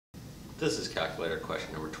This is calculator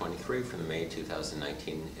question number 23 from the May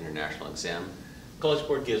 2019 International Exam. The College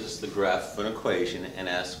Board gives us the graph of an equation and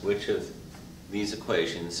asks which of these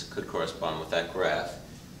equations could correspond with that graph.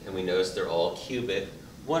 And we notice they're all cubic.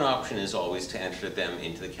 One option is always to enter them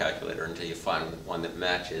into the calculator until you find one that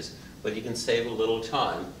matches, but you can save a little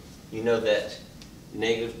time. You know that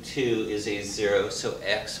 -2 is a 0, so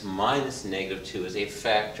x minus -2 is a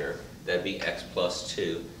factor. That'd be x plus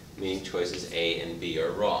 2, meaning choices A and B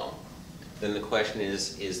are wrong. Then the question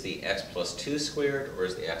is the x plus 2 squared, or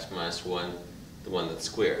is the x minus 1 the one that's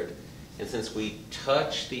squared? And since we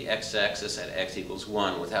touch the x-axis at x equals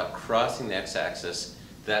 1 without crossing the x-axis,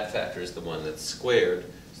 that factor is the one that's squared.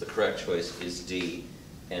 So the correct choice is D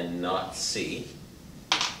and not C.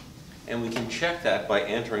 And we can check that by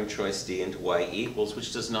entering choice D into y equals,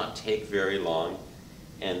 which does not take very long,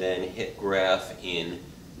 and then hit graph in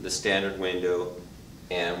the standard window,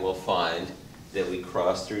 and we'll find that we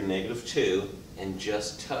cross through -2 and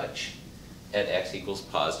just touch at x equals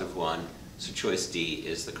positive 1, so choice D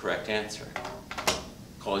is the correct answer.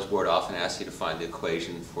 College Board often asks you to find the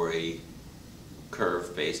equation for a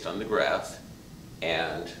curve based on the graph,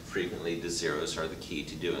 and frequently the zeros are the key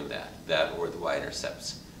to doing that or the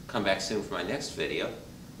y-intercepts. Come back soon for my next video.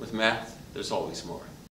 With math, there's always more.